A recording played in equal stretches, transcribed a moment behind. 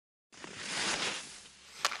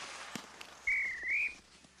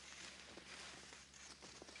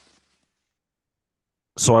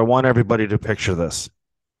So I want everybody to picture this.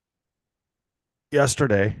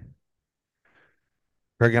 Yesterday,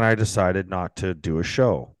 Craig and I decided not to do a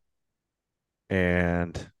show.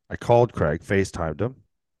 And I called Craig, FaceTimed him,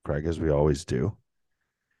 Craig, as we always do.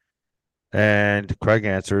 And Craig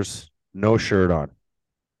answers, no shirt on.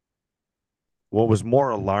 What was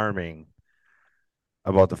more alarming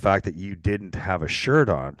about the fact that you didn't have a shirt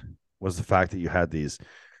on was the fact that you had these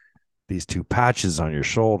two patches on your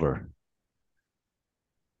shoulder.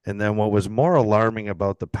 And then what was more alarming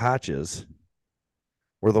about the patches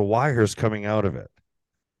were the wires coming out of it.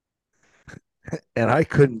 And I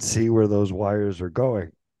couldn't see where those wires are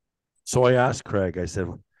going. So I asked Craig, I said,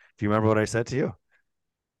 do you remember what I said to you?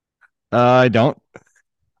 I don't.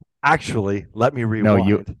 Actually, let me No,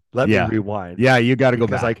 you. rewind. Let me Yeah, rewind yeah. You got to go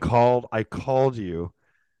because I back. called I called you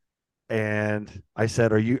and I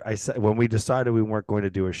said, are you I said when we decided we weren't going to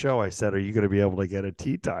do a show, I said, are you going to be able to get a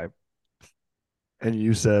tea time? And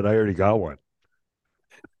you said, I already got one.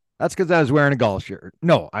 That's because I was wearing a golf shirt.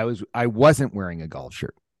 No, I wasn't wearing a golf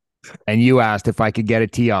shirt. And you asked if I could get a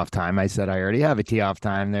tee off time. I said I already have a tee off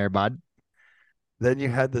time there, bud. Then you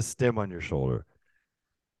had the stim on your shoulder.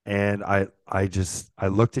 And I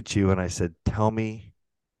looked at you and I said, tell me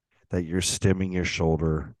that you're stimming your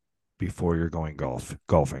shoulder before you're going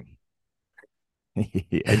golfing.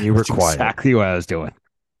 And you were That's quiet. exactly what I was doing.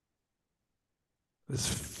 It's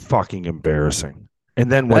fucking embarrassing. And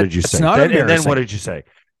then what did you That's say? not Then what embarrassing. did you say?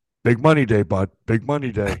 Big money day, bud. Big money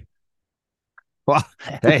day. Well,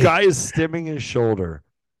 The hey, guy is stimming his shoulder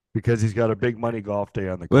because he's got a big money golf day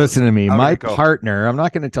on the listen course. to me. How did My it go? partner, I'm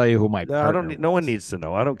not going to tell you who my No, I don't partner need, no one was. needs to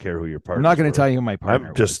know. I don't care who your I'm not partners going to tell were. you who my I'm partner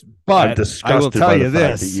was. just I'm But I will disgusted tell by the you fact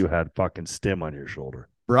that this. you had fucking stim on your shoulder.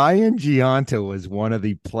 Brian Giunta was one of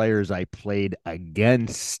the players I played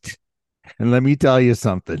against. And let me tell you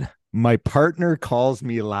something. My partner calls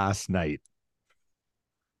me last night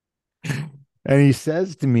and he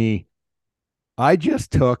says to me, I just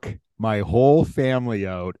took my whole family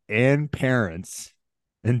out and parents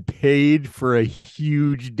and paid for a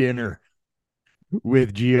huge dinner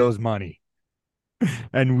with Gio's money.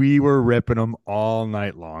 And we were ripping him all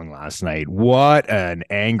night long last night. What an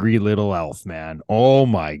angry little elf, man. Oh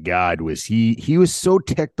my God. He was so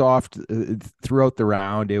ticked off throughout the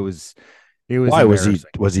round. It was Why was he embarrassing.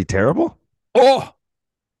 was he terrible? Oh,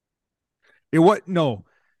 it was no,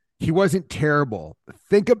 he wasn't terrible.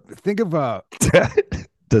 Think of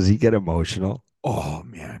Does he get emotional? oh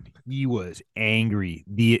man, he was angry.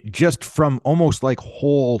 The just from almost like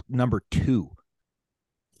hole number two.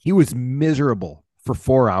 He was miserable for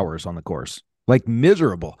 4 hours on the course. Like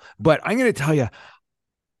miserable. But I'm gonna tell you,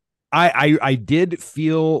 I did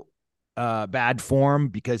feel bad for him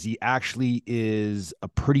because he actually is a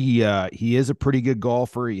pretty good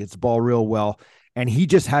golfer. He hits the ball real well. And he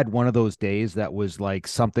just had one of those days that was like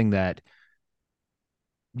something that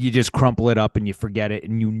you just crumple it up and you forget it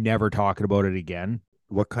and you never talking about it again.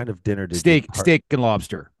 What kind of dinner did your Steak, part? steak and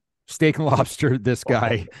lobster. Steak and lobster. This Oh,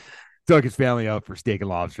 guy took his family out for steak and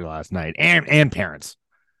lobster last night and parents.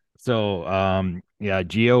 So yeah,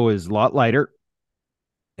 Gio is a lot lighter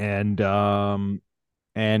and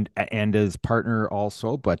and his partner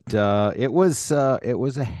also, but it was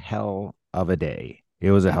a hell of a day. It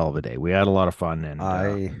was a hell of a day. We had a lot of fun and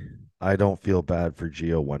I I don't feel bad for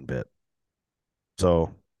Geo one bit.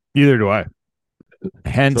 So neither do I. sorry,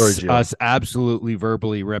 Hence Geo. us absolutely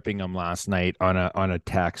verbally ripping him last night on a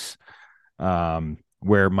text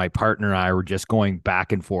where my partner and I were just going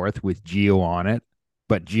back and forth with Geo on it,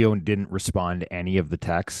 but Geo didn't respond to any of the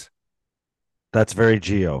texts. That's very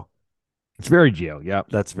Geo. It's very Geo. Yep.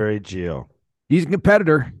 That's very Geo. He's a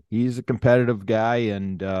competitor. He's a competitive guy,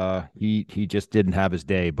 and he just didn't have his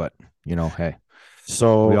day. But hey, we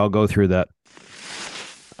So all go through that.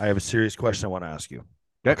 I have a serious question I want to ask you.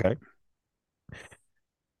 Okay. Okay.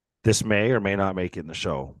 This may or may not make it in the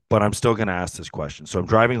show, but I'm still going to ask this question. So I'm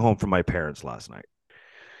driving home from my parents last night.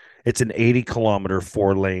 It's an 80-kilometer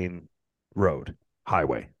 4-lane road,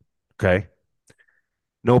 highway. Okay.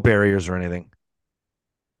 No barriers or anything.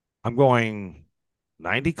 I'm going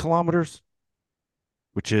 90 kilometers,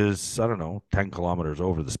 which is, I don't know, 10 kilometers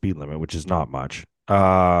over the speed limit, which is not much.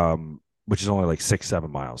 Which is only like 6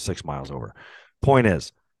 miles, 6 miles over. Point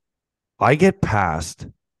is, I get passed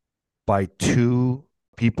by two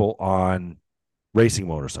people on racing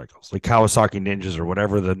motorcycles, like Kawasaki Ninjas or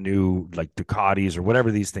whatever the new like Ducatis or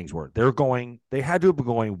whatever these things were. They had to have been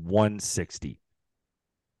going 160.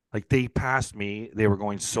 Like they passed me, they were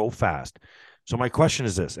going so fast. So my question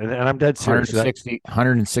is this, and I'm dead serious. That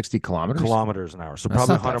 160 kilometers. kilometers an hour, so That's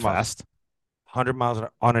probably not 100 that miles, fast. 100 miles an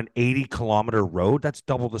hour on an 80-kilometer road. That's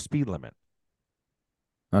double the speed limit.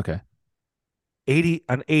 Okay. 80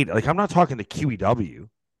 an 80. Like I'm not talking the QEW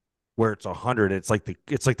where it's 100. It's like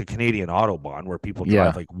the Canadian Autobahn where people drive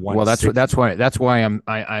Yeah. like Well, 160. that's why I've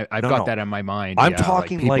No, got no. that in my mind. I'm Yeah, like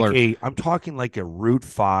talking people like are. a Route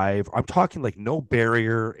 5. I'm talking like no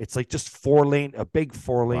barrier. It's like just a big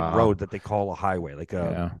 4 lane Wow. road that they call a highway,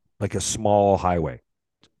 Yeah. like a small highway.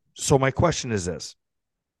 So my question is this,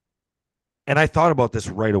 and I thought about this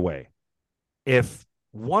right away. If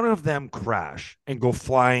one of them crash and go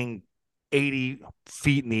flying 80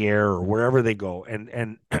 feet in the air or wherever they go, and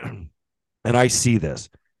and I see this,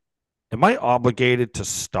 am I obligated to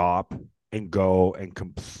stop and go and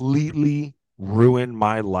completely ruin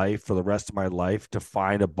my life for the rest of my life to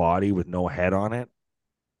find a body with no head on it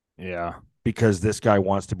Yeah. because this guy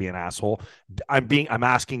wants to be an asshole? I'm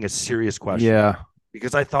asking a serious question Yeah.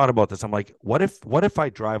 because I thought about this. I'm like, what if I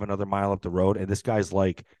drive another mile up the road and this guy's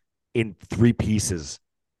like in three pieces?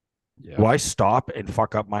 Do Yeah. I stop and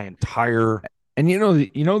fuck up my entire? And you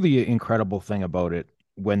know the incredible thing about it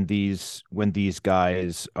when these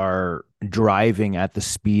guys are driving at the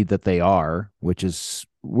speed that they are, which is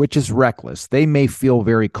reckless. They may feel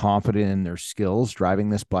very confident in their skills driving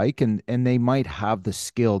this bike, and they might have the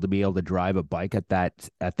skill to be able to drive a bike at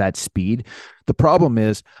that speed. The problem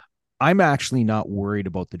is I'm actually not worried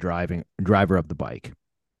about the driver of the bike.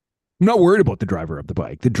 I'm not worried about the driver of the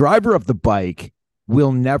bike. The driver of the bike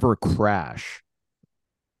will never crash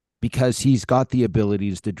because he's got the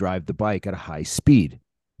abilities to drive the bike at a high speed.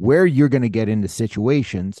 Where you're going to get into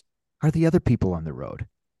situations are the other people on the road.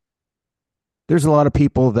 There's a lot of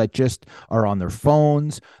people that just are on their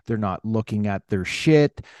phones. They're not looking at their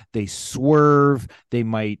shit. They swerve. They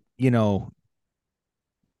might, you know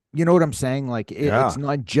what I'm saying? Like it's Yeah.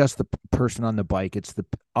 not just the person on the bike, it's the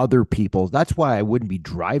other people. That's why I wouldn't be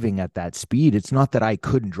driving at that speed. It's not that I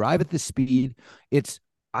couldn't drive at the speed. It's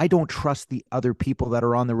I don't trust the other people that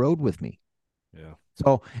are on the road with me. Yeah.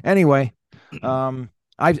 So anyway, um,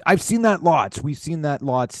 I've seen that lots. We've seen that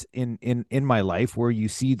lots in my life where you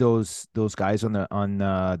see those guys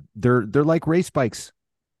they're like race bikes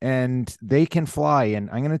and they can fly. And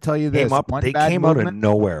I'm going to tell you Came this: up, one they bad came out of movement.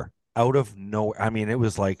 nowhere. Out of nowhere. I mean, it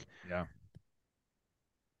was like Yeah.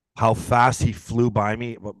 how fast he flew by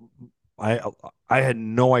me. I I had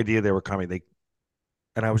no idea they were coming.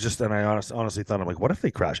 I honestly thought, I'm like, what if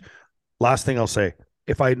they crash? Last thing I'll say,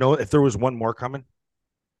 if there was one more coming,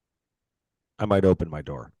 I might open my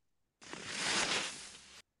door.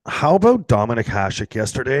 How about Dominic Hasek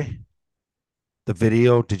yesterday? The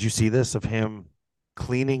video, did you see this of him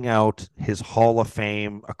cleaning out his Hall of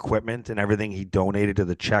Fame equipment and everything he donated to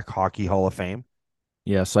the Czech Hockey Hall of Fame?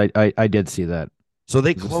 Yes, I did see that. So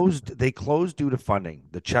they Is this, closed due to funding.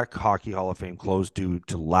 The Czech Hockey Hall of Fame closed due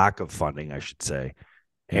to lack of funding, I should say.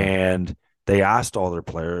 yeah. And they asked all their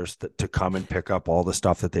players to come and pick up all the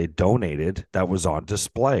stuff that they donated that was on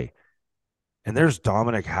display. And there's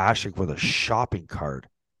Dominic Hasek with a shopping cart,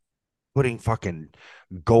 putting fucking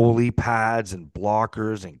goalie pads and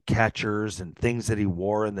blockers and catchers and things that he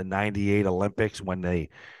wore in the '98 Olympics when they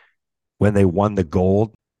won the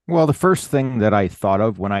gold. Well, the first thing that I thought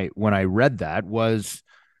of when I read that was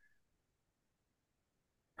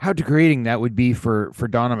how degrading that would be for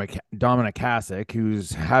Dominic Hasek,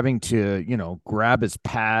 who's having to grab his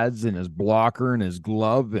pads and his blocker and his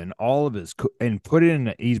glove and all of his and put it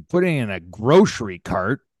in. He's putting in a grocery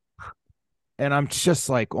cart, and I'm just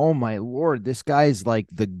like, oh my lord, this guy's like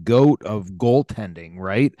the goat of goaltending,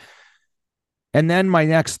 right? And then my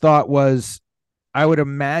next thought was, I would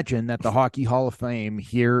imagine that the Hockey Hall of Fame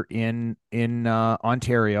here in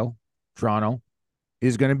Ontario, Toronto,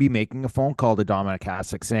 is going to be making a phone call to Dominic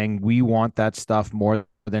Hasek saying we want that stuff more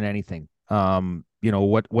than anything.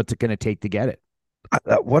 What's it going to take to get it?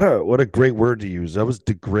 What a great word to use. That was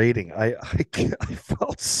degrading. I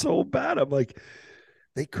felt so bad. I'm like,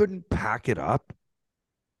 they couldn't pack it up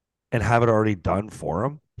and have it already done for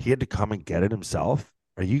him. He had to come and get it himself.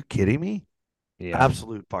 Are you kidding me? Yeah,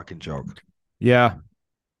 Absolute fucking joke. yeah.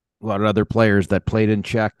 A lot of other players that played in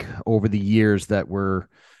Czech over the years that were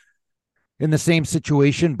in the same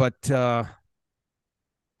situation, but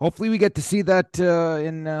hopefully we get to see that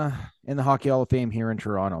in the Hockey Hall of Fame here in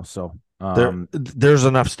Toronto. So There's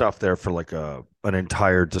enough stuff there for like an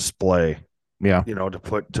entire display, yeah. to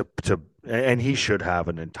put to and he should have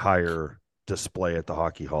an entire display at the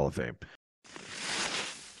Hockey Hall of Fame.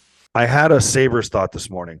 I had a Sabres thought this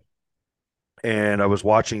morning, and I was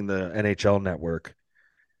watching the NHL network,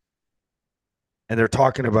 and they're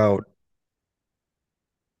talking about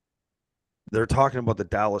the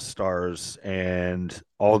Dallas Stars and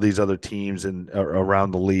all these other teams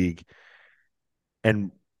around the league.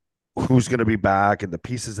 And who's going to be back and the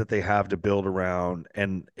pieces that they have to build around.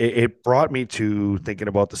 And it brought me to thinking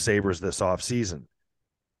about the Sabres this offseason.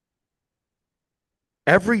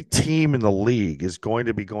 Every team in the league is going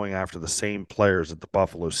to be going after the same players that the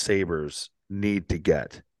Buffalo Sabres need to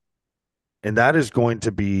get. And that is going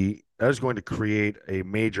to create a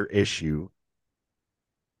major issue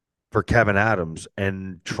for Kevin Adams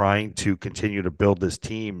and trying to continue to build this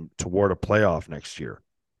team toward a playoff next year.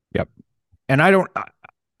 Yep. And I don't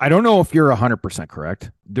know if you're 100% correct.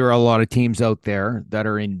 There are a lot of teams out there that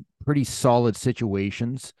are in pretty solid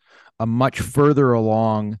situations, much further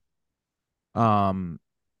along. Well,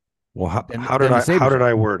 than the how Sabres did are.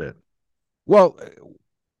 I word it? Well,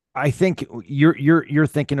 I think you're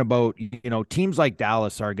thinking about, teams like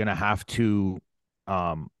Dallas are going to have to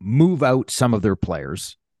move out some of their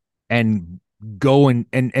players and go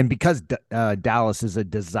and because Dallas is a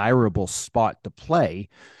desirable spot to play,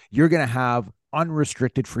 you're going to have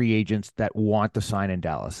unrestricted free agents that want to sign in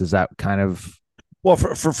Dallas. Is that kind of Well,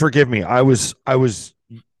 forgive me. I was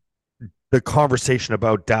the conversation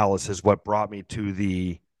about Dallas is what brought me to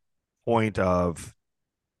the point of,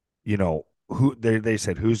 who they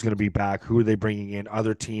said who's going to be back, who are they bringing in,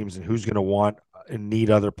 other teams, and who's going to want and need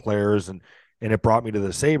other players, and it brought me to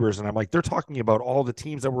the Sabres, and I'm like, they're talking about all the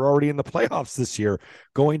teams that were already in the playoffs this year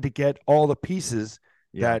going to get all the pieces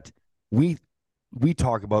that we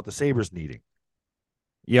talk about the Sabres needing.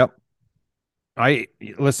 Yep. I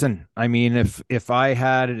listen. I mean, if I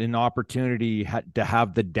had an opportunity to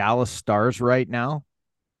have the Dallas Stars right now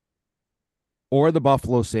or the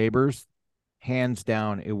Buffalo Sabres, hands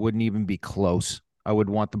down, it wouldn't even be close. I would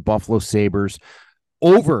want the Buffalo Sabres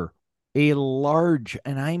over a large,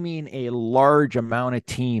 and I mean a large amount of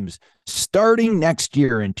teams starting next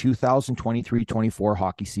year in 2023-24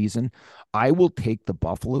 hockey season. I will take the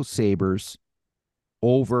Buffalo Sabres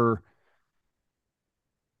over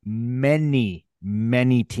many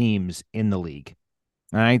teams in the league.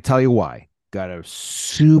 And I tell you why. Got a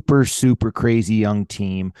super, super crazy young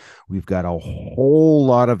team. We've got a whole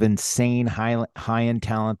lot of insane high end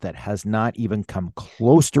talent that has not even come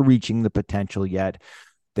close to reaching the potential yet.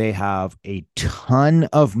 They have a ton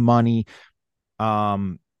of money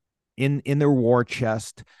in their war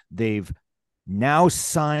chest. They've now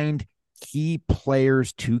signed key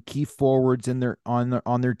players, two key forwards in their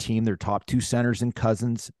on their team, their top two centers and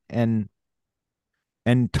Cousins and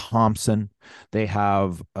Thompson. They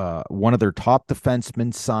have one of their top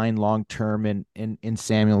defensemen signed long term in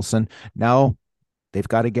Samuelson. Now they've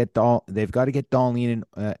got to get Dahlin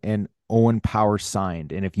and Owen Power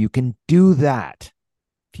signed, and if you can do that,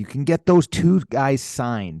 if you can get those two guys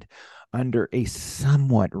signed under a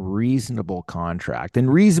somewhat reasonable contract,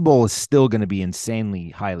 and reasonable is still going to be insanely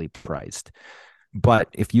highly priced, but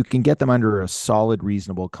if you can get them under a solid,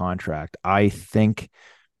 reasonable contract, I think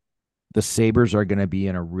the Sabres are going to be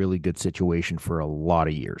in a really good situation for a lot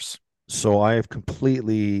of years. So I have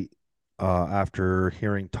completely, after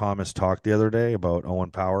hearing Thomas talk the other day about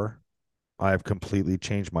Owen Power, I have completely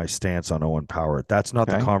changed my stance on Owen Power. That's not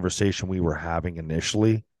the conversation we were having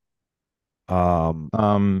initially.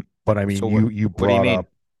 But I mean, so you brought up.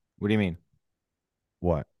 What do you mean?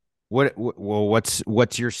 What? Well,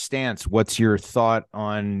 what's your stance? What's your thought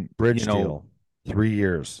on Bridge deal? 3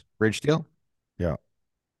 years. Bridge deal? Yeah.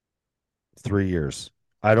 3 years.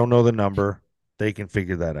 I don't know the number. They can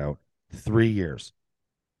figure that out. 3 years.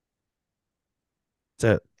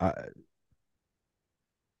 That's it.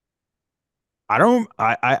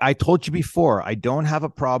 I told you before, I don't have a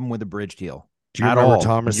problem with a bridge deal. Do you remember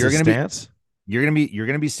Thomas's stance? You're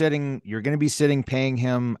gonna be sitting paying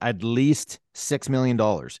him at least $6 million.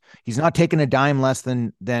 He's not taking a dime less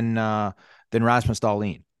than Rasmus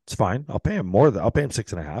Dahlin. It's fine. I'll pay him more. I'll pay him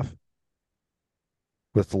 6.5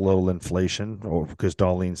 with a little inflation, or because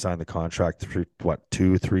Dahlin signed the contract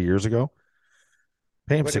 2-3 years ago.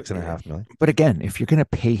 Pay him $6.5 million. But again, if you're going to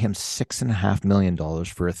pay him $6.5 million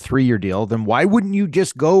for a 3-year deal, then why wouldn't you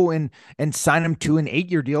just go and sign him to an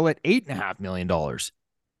 8-year deal at $8.5 million?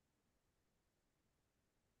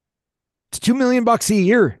 It's $2 million a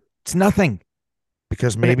year. It's nothing.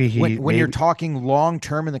 Because maybe when you're talking long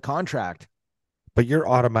term in the contract, but you're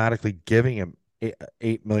automatically giving him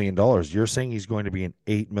 $8 million. You're saying he's going to be an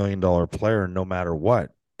 $8 million player no matter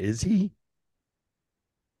what. Is he?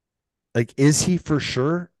 Like, is he for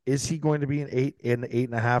sure? Is he going to be an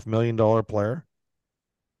 $8.5 million player?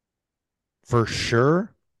 For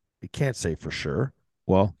sure? You can't say for sure.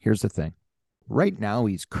 Well, here's the thing. Right now,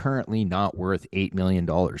 he's currently not worth $8 million.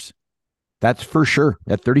 That's for sure.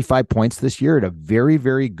 At 35 points this year, at a very,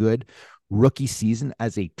 very good rookie season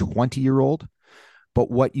as a 20-year-old.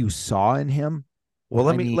 But what you saw in him Well,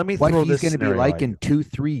 I mean, let me what throw he's this going to be scenario like at in you. 2,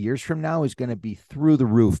 3 years from now is going to be through the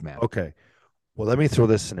roof, man. Okay. Well, let me throw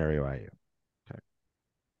this scenario at you. Okay.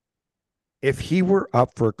 If he were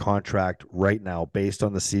up for a contract right now based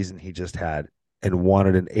on the season he just had and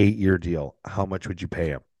wanted an 8-year deal, how much would you pay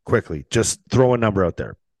him? Quickly, just throw a number out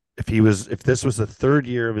there. If this was the third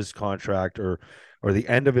year of his contract or the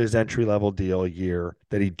end of his entry level deal year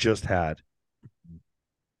that he just had.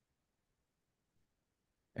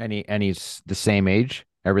 And he's the same age.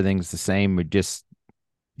 Everything's the same. We just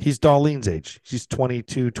He's Darlene's age. He's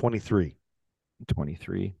 22, 23.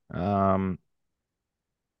 23.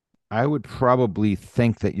 I would probably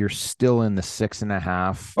think that you're still in the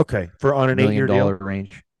 6.5 Okay, for on an million 8-year deal. dollar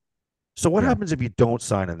range. So what Yeah. happens if you don't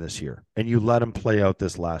sign him this year and you let him play out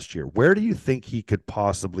this last year? Where do you think he could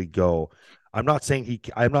possibly go? I'm not saying he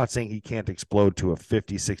can't explode to a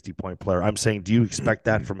 50, 60 point player. I'm saying do you expect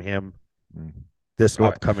that from him this So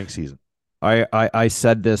upcoming season? I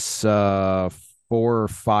said this 4 or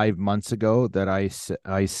 5 months ago that I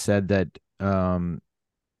said that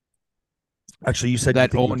Actually, you said you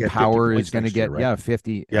that think he'll Owen get 50 Power is points going to next year, get right?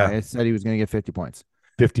 50. Yeah, I said he was going to get 50 points.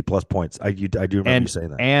 50 plus points. I do remember you And saying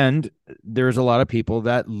that. and there's a lot of people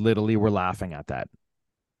that literally were laughing at that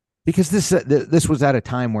because this was at a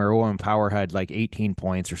time where Owen Power had like 18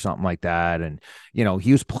 points or something like that, and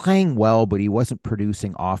he was playing well, but he wasn't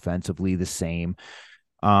producing offensively the same.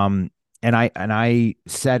 Um, and I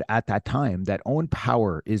said at that time that Owen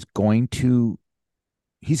Power he's going to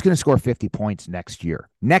score 50 points next year.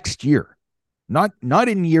 Next year, not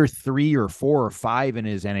in year 3 or 4 or 5 in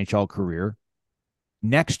his NHL career.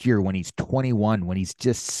 Next year when he's 21, when he's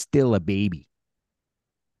just still a baby.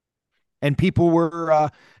 And people were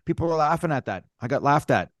laughing at that. I got laughed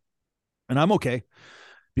at. And I'm okay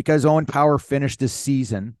because Owen Power finished this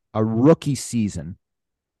season, a rookie season,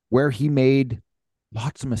 where he made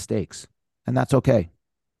lots of mistakes. And that's okay.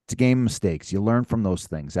 It's a game of mistakes. You learn from those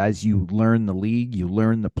things. As you learn the league, you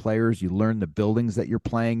learn the players, you learn the buildings that you're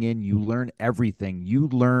playing in, you learn everything. You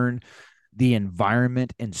learn the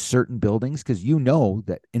environment in certain buildings because you know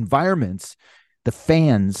that environments, the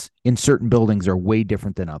fans in certain buildings are way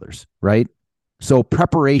different than others, right? So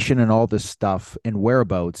preparation and all this stuff and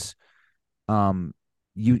whereabouts,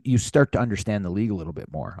 you start to understand the league a little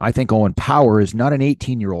bit more. I think Owen Power is not an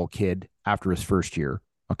 18-year-old kid after his first year.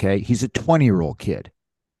 Okay, he's a 20-year-old kid.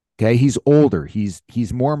 Okay, he's older. He's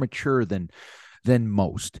more mature than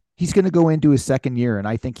most. He's going to go into his second year, and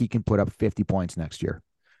I think he can put up 50 points next year.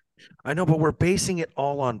 I know, but we're basing it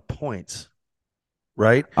all on points,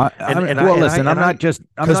 right? Well, listen, I'm not just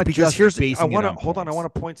because here's I basing it want to on hold on. I points.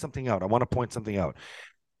 want to point something out.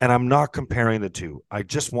 And I'm not comparing the two. I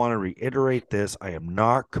just want to reiterate this. I am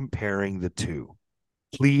not comparing the two.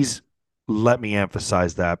 Please let me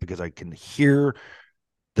emphasize that because I can hear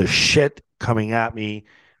the shit coming at me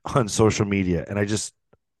on social media. And I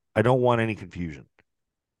don't want any confusion.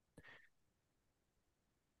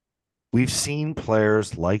 We've seen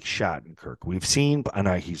players like Shattenkirk.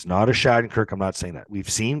 He's not a Shattenkirk. I'm not saying that. We've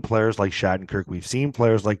seen players like Shattenkirk. We've seen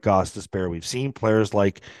players like Gostisbehere. We've seen players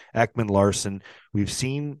like Ekman Larson. We've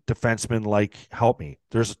seen defensemen like, help me.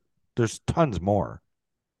 There's tons more.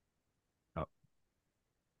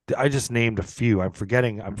 I just named a few. I'm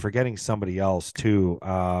forgetting somebody else too.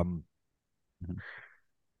 I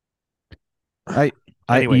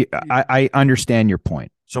Anyway, I understand your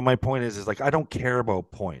point. so my point is like I don't care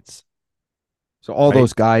about points. So all Right?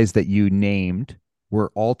 those guys that you named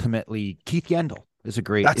were ultimately Keith Yandle is a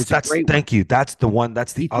great. It's a That's great one. thank you. That's the one.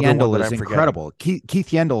 That's the Keith other one Yandle that is I'm forgetting. incredible. Keith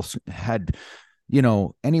Yandle had,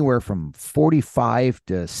 anywhere from 45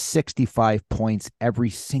 to 65 points every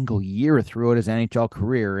single year throughout his NHL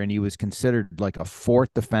career, and he was considered like a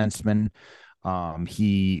fourth defenseman.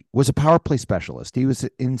 He was a power play specialist. He was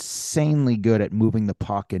insanely good at moving the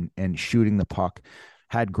puck and shooting the puck.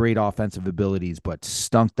 Had great offensive abilities, but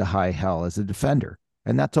stunk to high hell as a defender,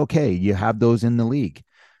 and that's okay. You have those in the league.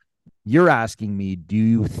 You're asking me, do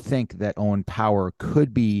you think that Owen Power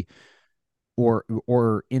could be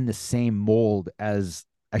or in the same mold as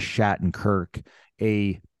a Shattenkirk,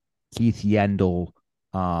 a Keith Yandle,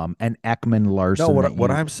 an Ekman No, Larson that what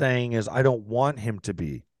you I'm saying is I don't want him to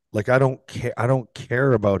be. Like I don't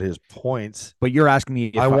care about his points. but you're asking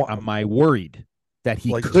me I if want am I worried that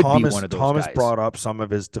he like could be one of those Thomas guys? brought up some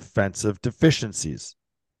of his defensive deficiencies.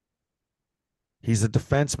 He's a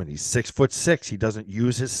defenseman. He's 6'6". He doesn't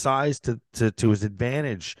use his size to his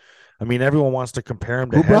advantage. I mean, everyone wants to compare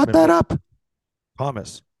him to Who brought Hedman, that but up?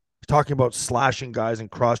 Thomas. He's talking about slashing guys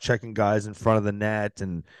and cross-checking guys in front of the net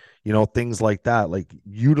and things like that, like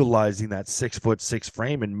utilizing that 6'6"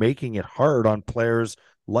 frame and making it hard on players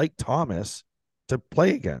like Thomas to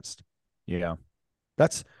play against. Yeah.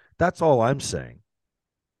 That's that's all I'm saying.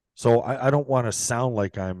 So I don't want to sound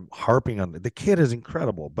like I'm harping on the kid is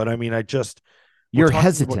incredible, but I mean, we're You're talking about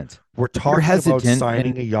hesitant. we're You're talking about hesitant,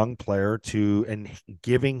 signing a and young player to and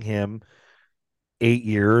giving him 8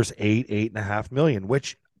 years, 8.5 million,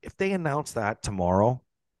 which if they announce that tomorrow,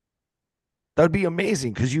 that'd be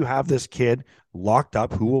amazing because you have this kid locked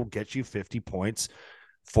up who will get you 50 points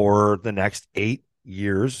for the next 8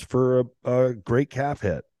 years for a great calf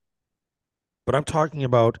hit. But I'm talking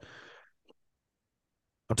about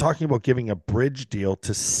giving a bridge deal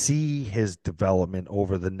to see his development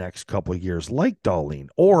over the next couple of years, like Darlene,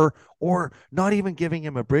 or not even giving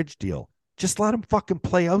him a bridge deal. Just let him fucking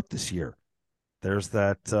play out this year. There's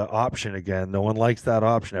that option again. No one likes that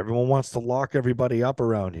option. Everyone wants to lock everybody up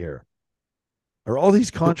around here. Are all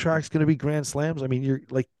these the, contracts going to be grand slams? I mean, you're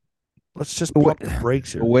like, let's just the way, pump the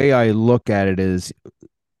brakes the here. way I look at it is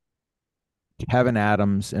Kevin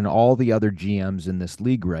Adams and all the other GMs in this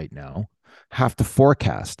league right now have to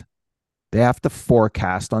forecast. They have to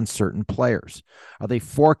forecast on certain players. Are they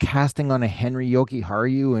forecasting on a Henry Yoki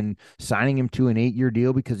Haru and signing him to an 8-year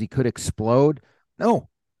deal because he could explode? No,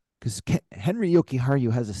 because Henry Yoki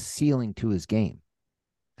Haru has a ceiling to his game.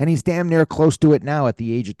 And he's damn near close to it now at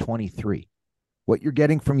the age of 23. What you're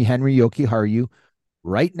getting from Henry Yoki Haru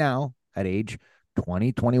right now at age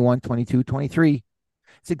 20, 21, 22, 23,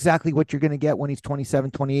 it's exactly what you're going to get when he's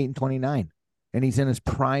 27, 28, and 29. And he's in his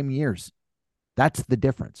prime years. That's the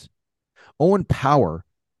difference. Owen Power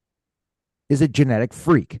is a genetic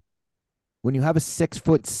freak. When you have a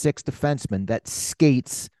 6'6" defenseman that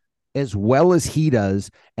skates as well as he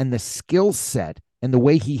does, and the skill set and the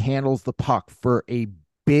way he handles the puck for a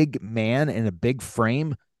big man and a big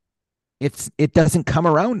frame, it doesn't come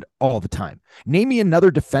around all the time. Name me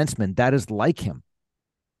another defenseman that is like him.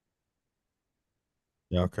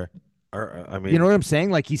 Yeah, okay. I You know mean, what I'm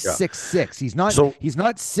saying? Like he's yeah. 6'6". So, He's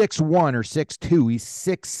not 6'1" or 6'2". He's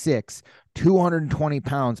 6'6", 220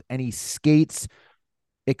 pounds, and he skates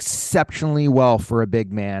exceptionally well for a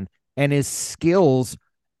big man. And his skills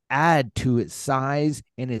add to his size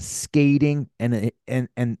and his skating and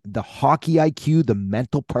the hockey IQ, the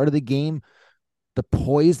mental part of the game, the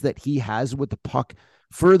poise that he has with the puck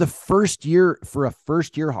for the first year for a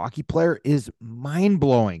first year hockey player is mind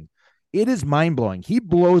blowing. It is mind blowing. He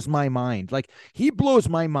blows my mind. Like he blows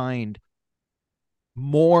my mind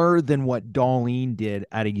more than what Darlene did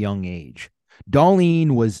at a young age.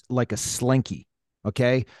 Darlene was like a slinky.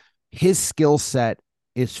 Okay. His skill set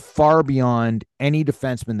is far beyond any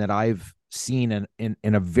defenseman that I've seen in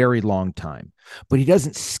a very long time. But he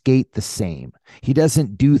doesn't skate the same. He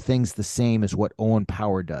doesn't do things the same as what Owen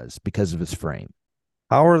Power does because of his frame.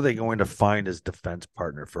 how are they going to find his defense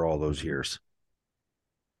partner for all those years?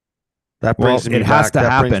 That Well, brings me it has back. to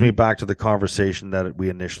That brings me happen. back to the conversation that we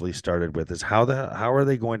initially started with: is how are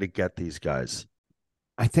they going to get these guys?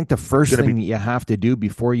 I think the It's first going to thing be, that you have to do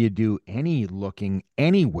before you do any looking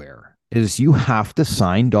anywhere is you have to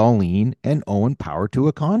sign Darlene and Owen Power to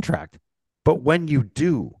a contract. but when you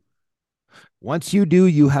do, Once you do,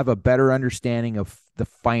 you have a better understanding of the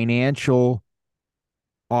financial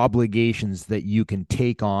obligations that you can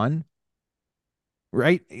take on,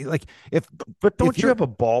 right? Like but if don't you you're have a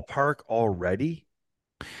ballpark already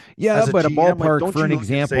yeah, as a but a GM? Like, ballpark don't for you an look and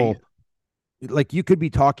say, example, like you could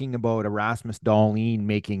be talking about Erasmus Dahlin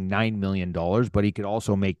making $9 million, but he could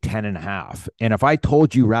also make 10.5. And if I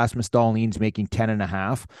told you Rasmus Dahlin's making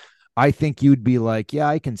 10.5, I think you'd be like, yeah,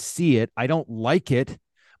 I can see it. I don't like it,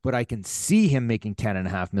 but I can see him making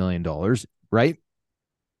 $10.5 million, right?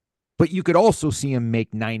 But you could also see him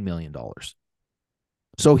make $9 million.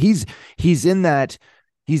 So he's in that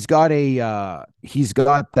he's got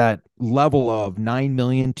that level of 9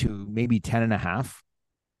 million to maybe 10.5.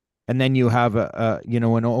 And then you have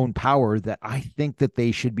an Owen Power that I think that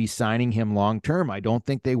they should be signing him long term. I don't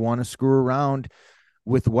think they want to screw around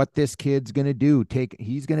with what this kid's going to do.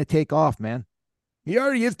 He's going to take off, man. He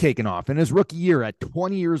already is taking off in his rookie year at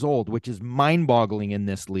 20 years old, which is mind-boggling in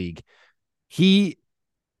this league. He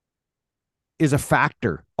is a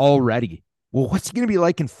factor already. Well, what's he going to be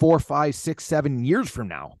like in 4, 5, 6, 7 years from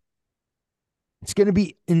now? It's going to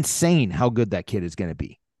be insane how good that kid is going to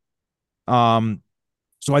be.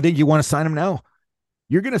 So I think you want to sign him now.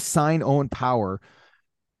 You're going to sign Owen Power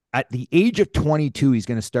at the age of 22. He's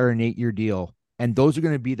going to start an 8-year deal, and those are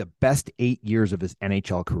going to be the best 8 years of his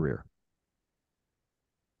NHL career.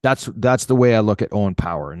 That's the way I look at Owen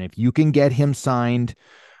Power. And if you can get him signed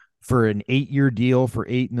for an 8-year deal for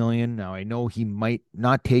 8 million, now I know he might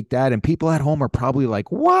not take that, and people at home are probably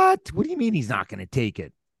like, "What? What do you mean he's not going to take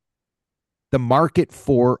it?" The market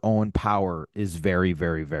for Owen Power is very,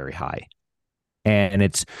 very, very high. And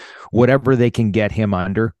it's whatever they can get him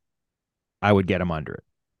under, I would get him under it.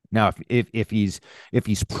 Now, if he's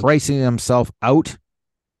pricing himself out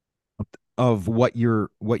of what you're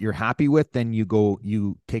happy with, then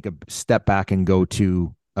you take a step back and go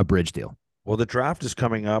to a bridge deal. Well, the draft is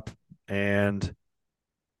coming up, and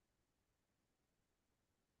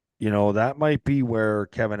that might be where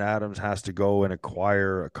Kevin Adams has to go and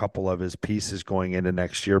acquire a couple of his pieces going into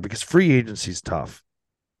next year because free agency is tough.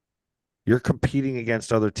 You're competing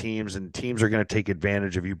against other teams, and teams are going to take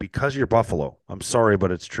advantage of you because you're Buffalo. I'm sorry,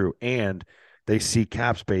 but it's true. And they see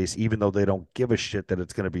cap space, even though they don't give a shit that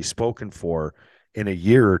it's going to be spoken for in a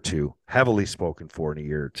year or two, heavily spoken for in a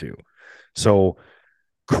year or two. So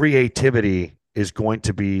creativity is going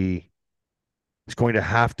to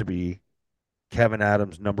have to be Kevin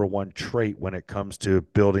Adams' number one trait when it comes to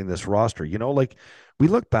building this roster. Like we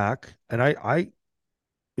look back, and I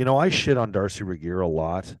shit on Darcy Regier a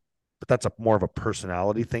lot, but that's more of a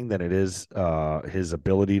personality thing than it is his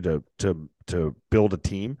ability to build a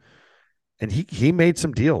team. And he made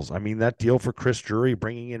some deals. I mean, that deal for Chris Drury,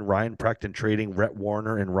 bringing in Ryan Precht and trading Rhett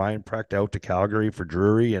Warner and Ryan Precht out to Calgary for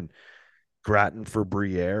Drury and Gratton for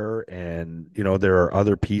Briere. And, there are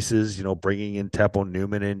other pieces, bringing in Teppo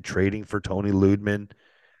Newman and trading for Tony Ludman.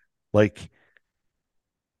 Like,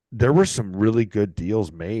 there were some really good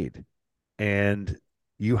deals made. And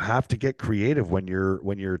you have to get creative when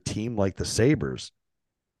you're a team like the Sabres.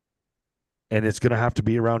 And it's going to have to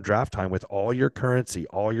be around draft time with all your currency,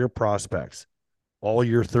 all your prospects, all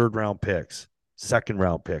your third round picks, second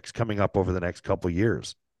round picks coming up over the next couple of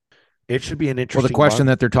years. It should be an interesting. Well, the question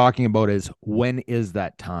that they're talking about is, when is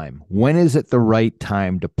that time? When is it the right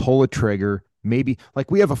time to pull a trigger? Maybe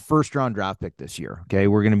like we have a first round draft pick this year. Okay.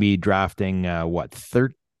 We're going to be drafting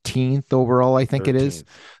 13th overall, I think 13th. It is.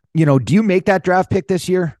 Do you make that draft pick this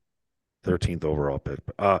year? 13th overall pick.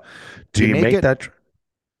 Do you make that?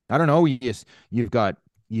 I don't know. You've got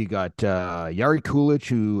Jari Kulich,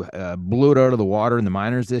 who blew it out of the water in the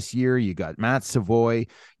minors this year. You got Matt Savoy.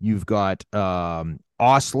 You've got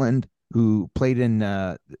Ostlund, who played in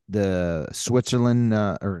the Switzerland,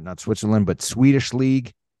 or not Switzerland, but Swedish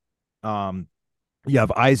league. You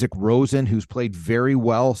have Isaac Rosen, who's played very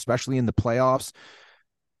well, especially in the playoffs.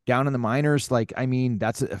 Down in the minors,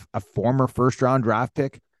 that's a former first round draft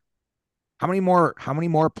pick. How many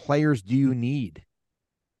more players do you need?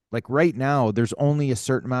 Like right now, there's only a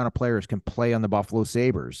certain amount of players can play on the Buffalo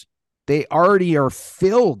Sabres. They already are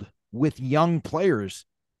filled with young players.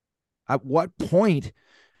 At what point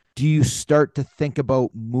do you start to think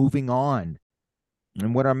about moving on?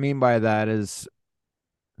 And what I mean by that is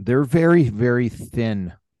they're very, very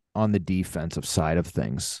thin on the defensive side of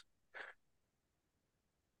things.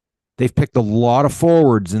 They've picked a lot of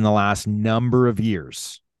forwards in the last number of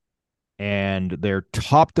years. And their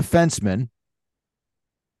top defenseman,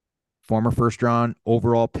 former first round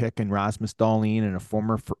overall pick in Rasmus Dahlin, and a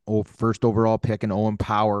former first overall pick in Owen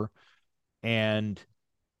Power. And,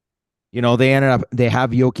 they have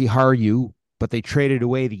Yoki Haru, but they traded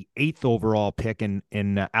away the 8th overall pick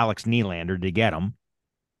in Alex Nylander to get him.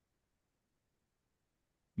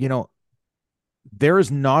 There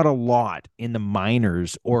is not a lot in the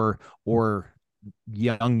minors or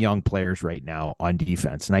young players right now on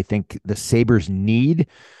defense. And I think the Sabres need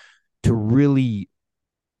to really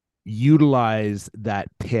utilize that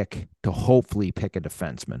pick to hopefully pick a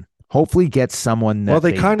defenseman. Hopefully get someone that. Well,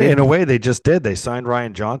 they kind of, in a way, they just did. They signed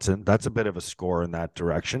Ryan Johnson. That's a bit of a score in that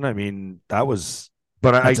direction. I mean, that was.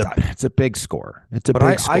 But it's a big score. It's a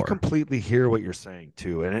big score. I completely hear what you're saying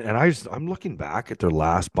too, and I'm looking back at their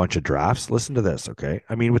last bunch of drafts. Listen to this, okay?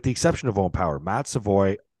 I mean, with the exception of Owen Power, Matt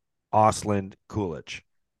Savoy, Ostlund, Kulich,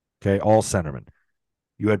 okay, all centermen.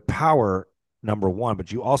 You had Power number 1,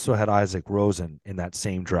 but you also had Isaac Rosen in that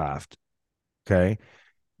same draft, okay?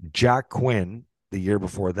 Jack Quinn the year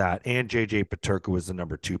before that, and JJ Peterka was the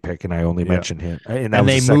number 2 pick, and I only mentioned him.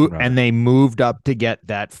 And they moved up to get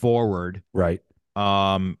that forward, right?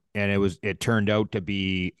 And it turned out to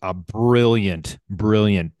be a brilliant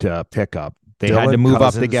pickup. They had to move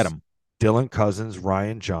up to get him. Dylan Cousins,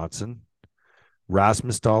 Ryan Johnson,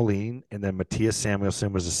 Rasmus Dahlin, and then Matthias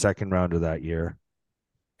Samuelsson was the second rounder that year.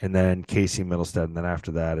 And then Casey Middlestead. And then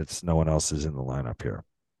after that, it's no one else is in the lineup here.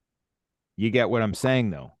 You get what I'm saying,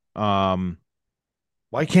 though.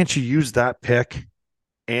 Why can't you use that pick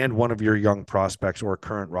and one of your young prospects or a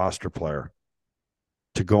current roster player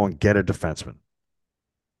to go and get a defenseman?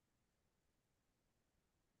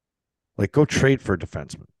 Like, go trade for a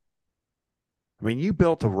defenseman. I mean, you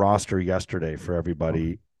built a roster yesterday for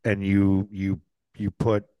everybody, and you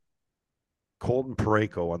put Colton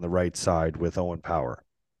Parayko on the right side with Owen Power.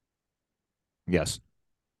 Yes.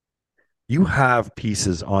 You have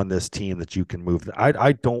pieces on this team that you can move.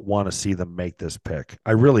 I don't want to see them make this pick.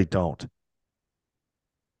 I really don't.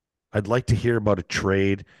 I'd like to hear about a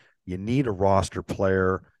trade. You need a roster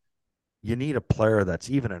player. You need a player that's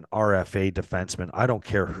even an RFA defenseman. I don't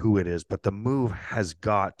care who it is, but the move has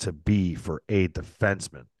got to be for a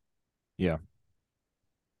defenseman. Yeah.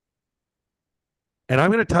 And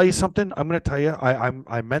I'm going to tell you something. I'm going to tell you,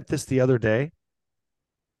 I meant this the other day.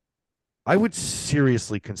 I would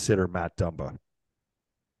seriously consider Matt Dumba.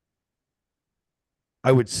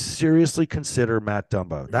 I would seriously consider Matt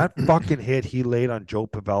Dumba. That fucking hit he laid on Joe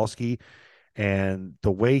Pavelski and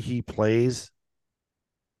the way he plays,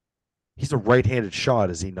 he's a right-handed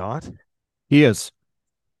shot, is he not? He is.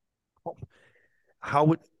 How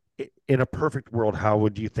would, in a perfect world, how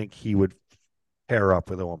would you think he would pair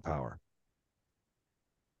up with Owen Power?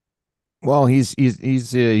 Well, he's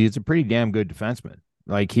a pretty damn good defenseman.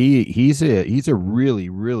 Like he's a really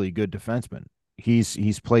really good defenseman.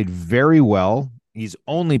 He's played very well. He's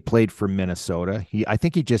only played for Minnesota. I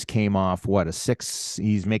think he just came off what a six.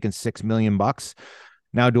 He's making $6 million.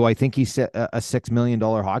 Now, do I think he's a $6 million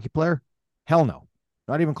hockey player? Hell no,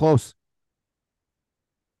 not even close.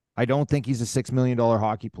 I don't think he's a $6 million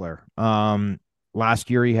hockey player. Last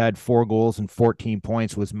year he had 4 goals and 14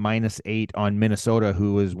 points, was -8 on Minnesota,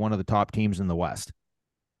 who is one of the top teams in the West.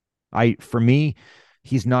 For me,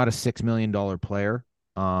 he's not a $6 million player.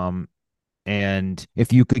 And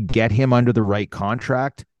if you could get him under the right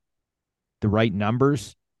contract, the right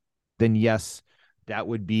numbers, then yes, that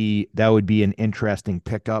would be an interesting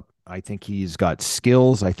pickup. I think he's got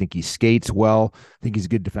skills. I think he skates well. I think he's a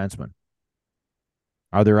good defenseman.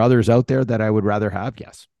 Are there others out there that I would rather have?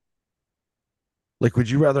 Yes. Like, would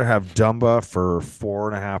you rather have Dumba for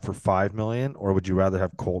 4.5 or 5 million, or would you rather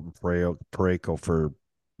have Colton Parayko for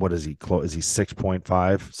what is he? Is he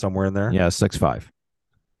 6.5 somewhere in there? Yeah, 6'5".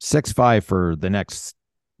 6'5" for the next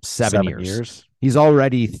 7 years. He's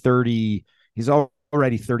already 30. He's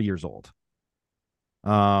already 30 years old.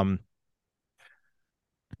 That's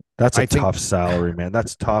a tough salary, man.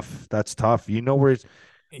 That's tough. That's tough. You know where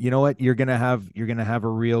you know what? You're gonna have a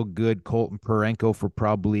real good Colton Parayko for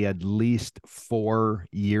probably at least 4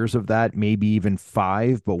 years of that, maybe even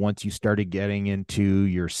 5. But once you started getting into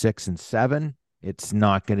your 6 and 7, it's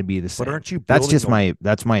not going to be the same. But aren't you? That's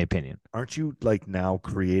my opinion. Aren't you like now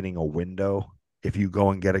creating a window? If you go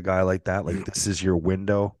and get a guy like that, like this is your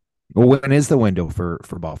window. Well, when is the window for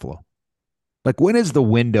Buffalo? Like, when is the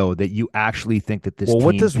window that you actually think that this team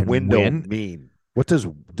what does can window win? mean? What does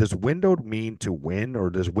window mean to win, or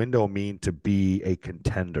does window mean to be a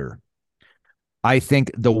contender? I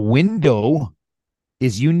think the window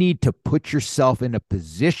is you need to put yourself in a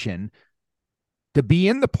position to be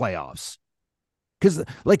in the playoffs. Because,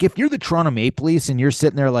 like, if you're the Toronto Maple Leafs and you're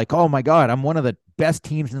sitting there like, oh my God, I'm one of the best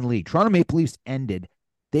teams in the league. Toronto Maple Leafs ended.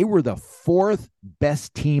 They were the 4th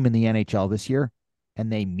best team in the NHL this year,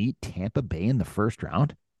 and they meet Tampa Bay in the first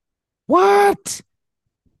round. What?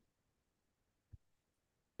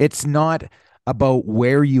 It's not about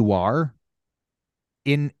where you are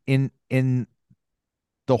in the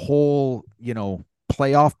whole,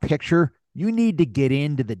 playoff picture. You need to get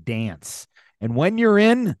into the dance. And when you're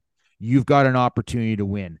in, you've got an opportunity to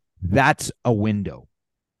win. That's a window.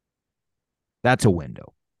 That's a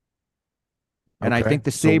window. And I think the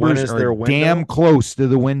Sabres are damn close to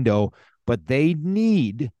the window, but they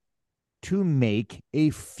need to make a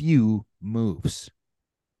few moves.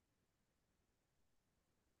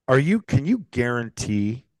 Can you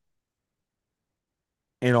guarantee,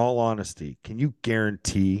 in all honesty, can you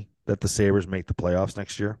guarantee that the Sabres make the playoffs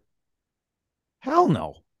next year? Hell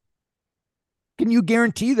no. Can you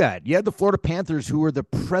guarantee that? You had the Florida Panthers, who were the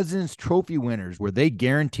President's Trophy winners. Were they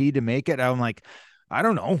guaranteed to make it? I'm like, I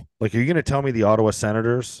don't know. Like, are you going to tell me the Ottawa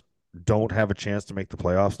Senators don't have a chance to make the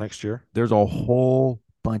playoffs next year? There's a whole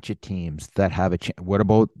bunch of teams that have a chance. What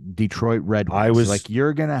about Detroit Red Wings? I was like,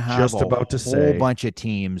 you're going to have just about to say a whole bunch of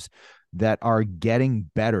teams that are getting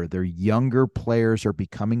better. Their younger players are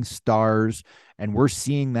becoming stars, and we're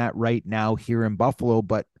seeing that right now here in Buffalo,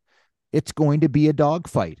 but it's going to be a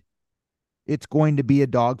dogfight. It's going to be a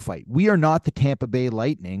dogfight. We are not the Tampa Bay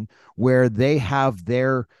Lightning, where they have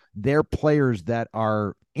their players that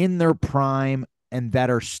are in their prime and that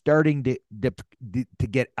are starting to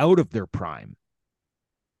get out of their prime.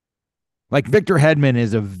 Like, Victor Hedman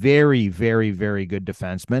is a very, very, very good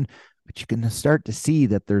defenseman, but you can start to see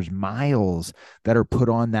that there's miles that are put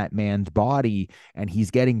on that man's body, and he's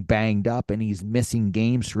getting banged up and he's missing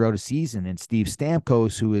games throughout a season. And Steve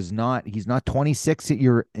Stamkos, he's not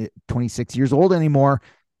 26 years old anymore.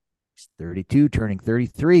 He's 32, turning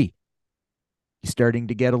 33. He's starting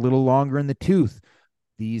to get a little longer in the tooth.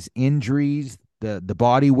 these injuries, the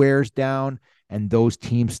body wears down, and those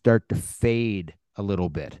teams start to fade a little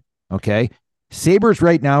bit. Okay. Sabres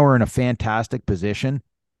right now are in a fantastic position,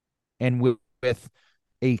 and with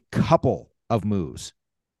a couple of moves,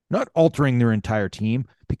 not altering their entire team,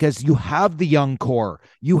 because you have the young core,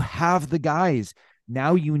 you have the guys.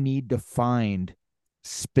 Now you need to find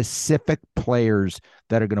specific players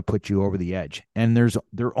that are going to put you over the edge. And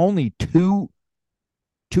they're only two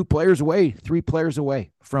players away, three players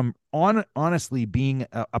away from honestly being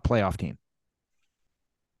a playoff team.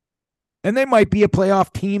 And they might be a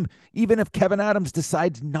playoff team even if Kevin Adams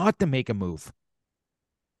decides not to make a move.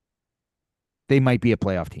 They might be a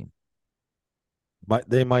playoff team. But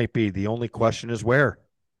they might be. The only question is where.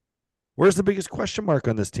 Where's the biggest question mark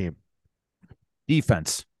on this team?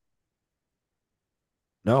 Defense.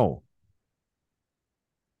 No.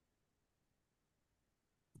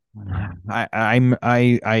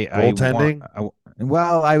 Goaltending?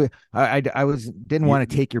 I was didn't want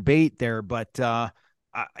to take your bait there, but For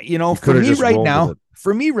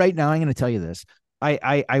me right now, I'm going to tell you this.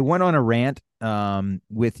 I went on a rant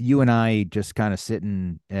with you and I just kind of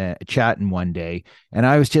sitting chatting one day, and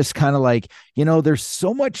I was just kind of like, there's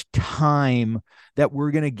so much time that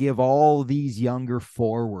we're going to give all these younger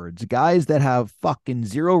forwards, guys that have fucking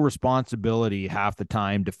zero responsibility half the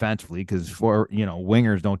time defensively, because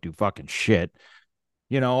wingers don't do fucking shit.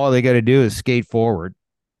 All they got to do is skate forward.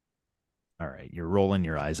 All right, you're rolling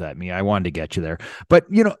your eyes at me. I wanted to get you there. But,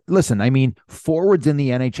 listen, I mean, forwards in the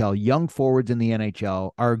NHL, young forwards in the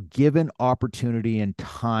NHL are given opportunity and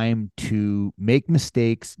time to make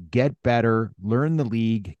mistakes, get better, learn the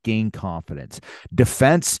league, gain confidence.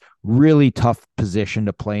 Defense, really tough position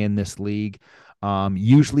to play in this league.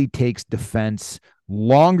 Usually takes defense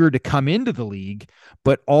longer to come into the league,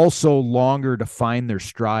 but also longer to find their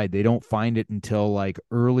stride. They don't find it until like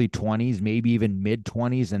early 20s, maybe even mid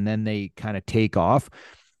 20s, and then they kind of take off.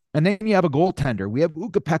 And then you have a goaltender. We have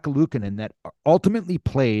Ukko-Pekka Luukkonen that ultimately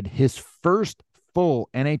played his first full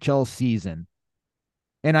NHL season.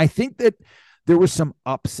 And I think that there was some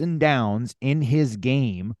ups and downs in his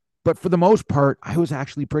game, but for the most part, I was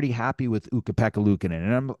actually pretty happy with Ukko-Pekka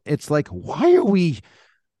Luukkonen. And it's like, why are we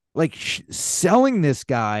selling this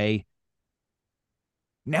guy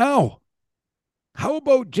now? How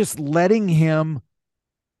about just letting him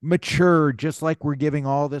mature, just like we're giving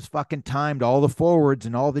all this fucking time to all the forwards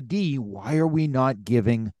and all the D? Why are we not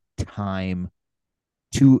giving time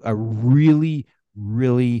to a really,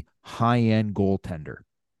 really high-end goaltender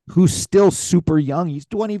who's still super young? He's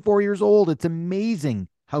 24 years old. It's amazing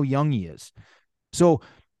how young he is. So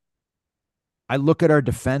I look at our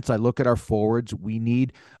defense, I look at our forwards. We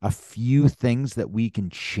need a few things that we can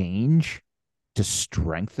change to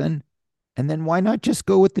strengthen. And then why not just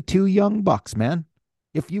go with the two young bucks, man?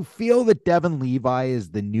 If you feel that Devon Levi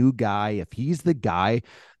is the new guy, if he's the guy,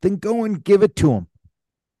 then go and give it to him.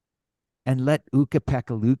 And let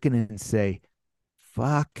Ukko-Pekka Luukkonen say,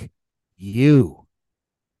 fuck you.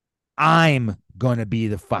 I'm going to be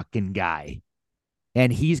the fucking guy.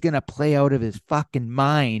 And he's going to play out of his fucking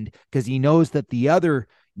mind because he knows that the other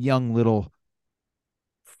young little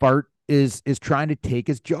fart is trying to take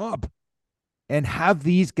his job. And have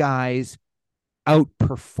these guys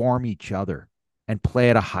outperform each other and play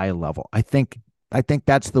at a high level. I think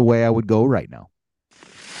that's the way I would go right now.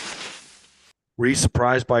 Were you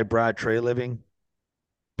surprised by Brad Treliving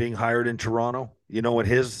being hired in Toronto? You know what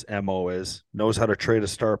his MO is. Knows how to trade a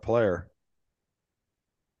star player.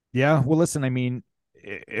 Yeah, well, listen, I mean,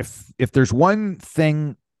 if there's one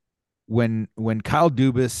thing, when Kyle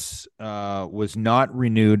Dubas was not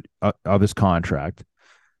renewed of his contract,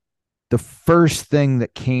 the first thing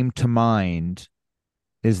that came to mind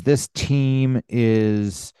is this team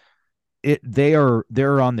is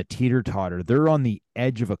they're on the teeter-totter. They're on the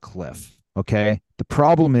edge of a cliff. Okay. The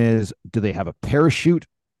problem is, do they have a parachute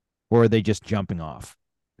or are they just jumping off?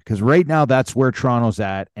 Because right now that's where Toronto's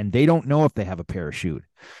at, and they don't know if they have a parachute.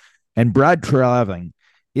 And Brad Treliving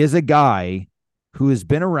is a guy who has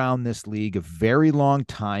been around this league a very long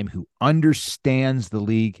time, who understands the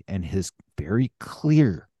league and is very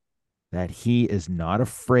clear that he is not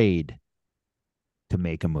afraid to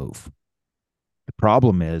make a move. The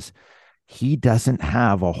problem is he doesn't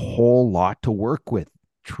have a whole lot to work with.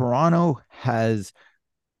 Toronto has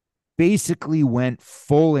basically went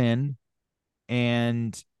full in,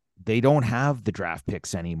 and they don't have the draft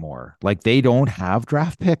picks anymore. Like, they don't have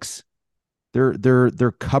draft picks.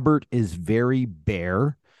 Their cupboard is very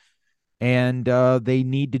bare, and they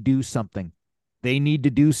need to do something. They need to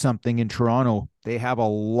do something in Toronto. They have a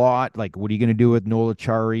lot. Like, what are you going to do with Noel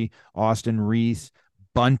Acciari, Austin Reese,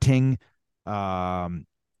 Bunting, Hempf?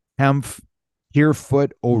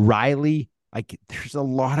 Herefoot, O'Reilly. Like, there's a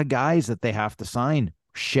lot of guys that they have to sign.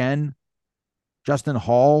 Shen, Justin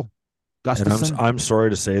Hall, And Gustafson. I'm sorry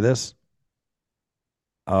to say this.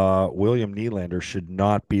 William Nylander should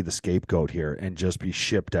not be the scapegoat here and just be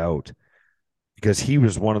shipped out because he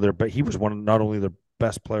was one of their, but he was one of not only the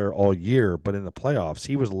best player all year, but in the playoffs,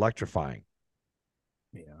 he was electrifying.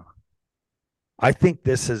 Yeah. I think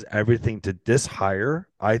this has everything to this hire,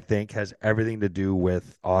 I think has everything to do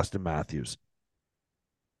with Austin Matthews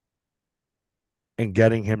and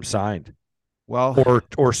getting him signed Well,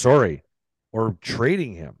 or sorry, or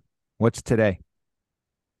trading him what's today?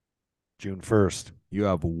 June 1st. You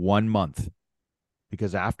have 1 month,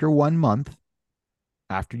 because after 1 month,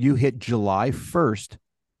 after you hit July 1st,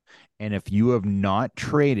 and if you have not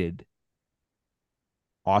traded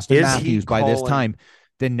Austin Is he Matthews by this calling time,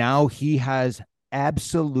 then now he has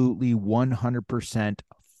absolutely 100%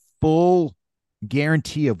 full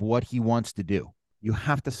guarantee of what he wants to do. You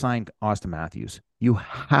have to sign Austin Matthews. You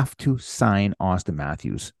have to sign Austin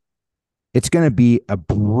Matthews. It's going to be a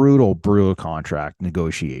brutal, brutal contract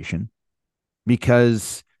negotiation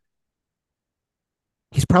because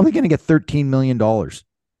he's probably going to get $13 million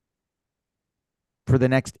for the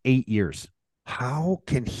next 8 years. How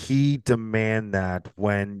can he demand that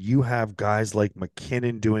when you have guys like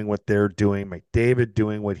McKinnon doing what they're doing, McDavid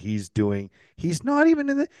doing what he's doing? He's not even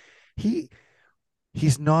in the he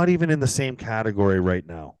he's not even in the same category right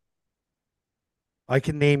now. I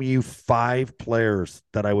can name you 5 players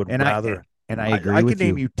that I would And I rather. and I I agree could with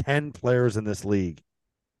name you. you 10 players in this league.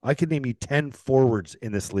 I could name you 10 forwards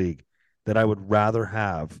in this league that I would rather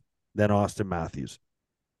have than Austin Matthews.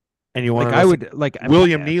 And you want Like to I know would like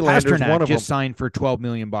William Nylander is one Pasternak of them. just signed for $12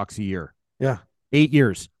 million a year. Yeah, 8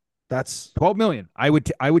 years. that's 12 million. I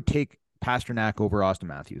would take Pasternak over Austin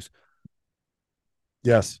Matthews.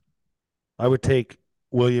 yes. I would take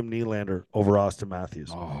William Nylander over Austin Matthews.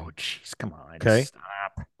 Oh, jeez, come on. Okay.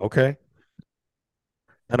 Stop. Okay.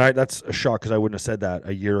 And that's a shock because I wouldn't have said that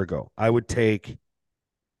a year ago. I would take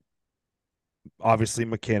obviously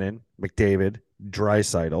McKinnon, McDavid,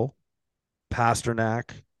 Draisaitl,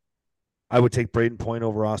 Pasternak. I would take Braden Point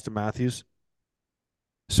over Austin Matthews.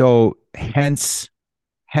 So hence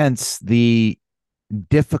the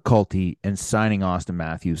difficulty in signing Austin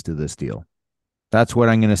Matthews to this deal. That's what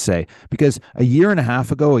I'm going to say. Because a year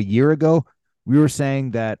ago, we were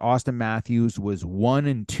saying that Austin Matthews was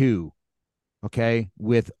 1-2, okay,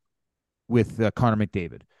 with Connor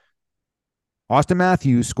McDavid. Austin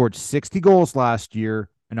Matthews scored 60 goals last year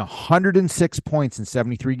and 106 points in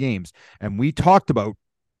 73 games. And we talked about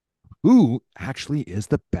who actually is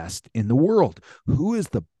the best in the world. Who is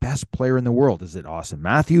the best player in the world? Is it Austin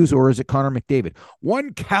Matthews or is it Connor McDavid?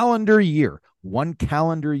 One calendar year,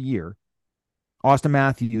 Austin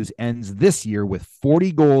Matthews ends this year with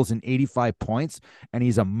 40 goals and 85 points, and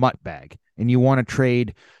he's a mutt bag. And you want to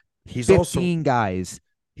trade He's 15 guys.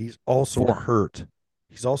 He's also hurt.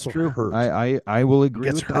 He's also hurt. I will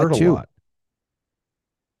agree with that too. Lot.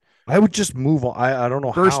 I would just move on. I don't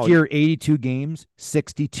know First year, 82 games,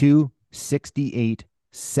 62, 68,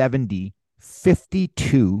 70,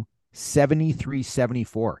 52, 73,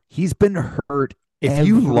 74. He's been hurt. If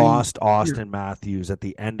you lost Austin Matthews at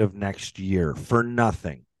the end of next year for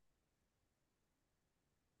nothing,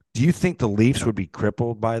 do you think the Leafs would be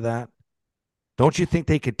crippled by that? Don't you think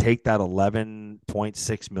they could take that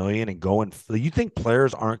 11.6 million and go and you think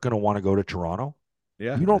players aren't going to want to go to Toronto?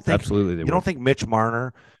 Yeah. You don't think absolutely you don't think Mitch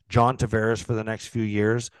Marner, John Tavares for the next few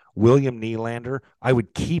years, William Nylander, I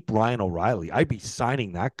would keep Ryan O'Reilly. I'd be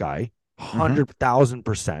signing that guy 100,000%.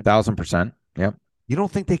 1,000%. Yep. You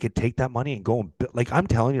don't think they could take that money and go and like I'm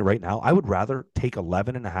telling you right now, I would rather take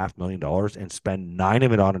 $11.5 million and spend 9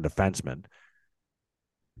 of it on a defenseman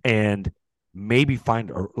and maybe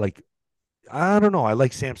find like I don't know. I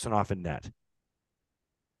like Samsonov in net.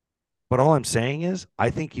 But all I'm saying is I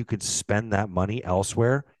think you could spend that money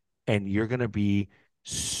elsewhere and you're going to be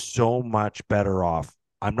so much better off.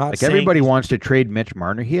 I'm not like saying everybody wants to trade Mitch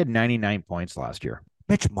Marner. He had 99 points last year.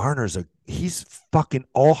 Mitch Marner's he's fucking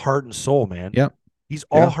all heart and soul, man. Yep. He's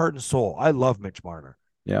all heart and soul. I love Mitch Marner.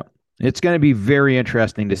 Yeah. It's going to be very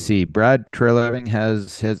interesting to see. Brad Treliving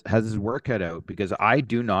has his work cut out because I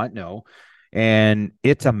do not know. And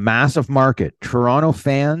it's a massive market. Toronto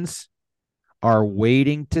fans are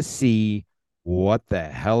waiting to see what the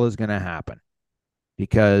hell is going to happen.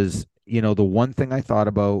 Because, the one thing I thought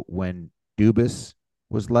about when Dubas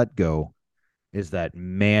was let go is that,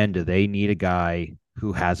 man, do they need a guy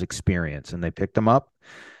who has experience? And they picked him up,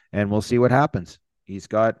 and we'll see what happens. He's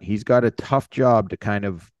got a tough job to kind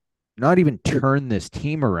of not even turn this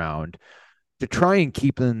team around to try and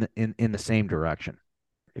keep them in the same direction.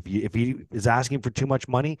 If he is asking for too much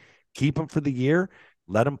money, keep him for the year,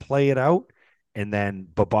 let him play it out, and then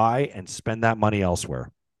bye-bye and spend that money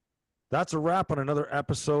elsewhere. That's a wrap on another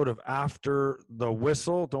episode of After the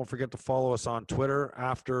Whistle. Don't forget to follow us on Twitter,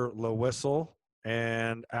 After the Whistle,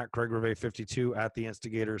 and at Craig Rivet 52, at the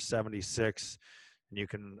Instigator 76. And you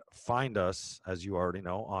can find us, as you already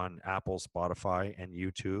know, on Apple, Spotify, and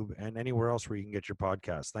YouTube, and anywhere else where you can get your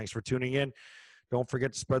podcasts. Thanks for tuning in. Don't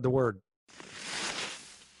forget to spread the word.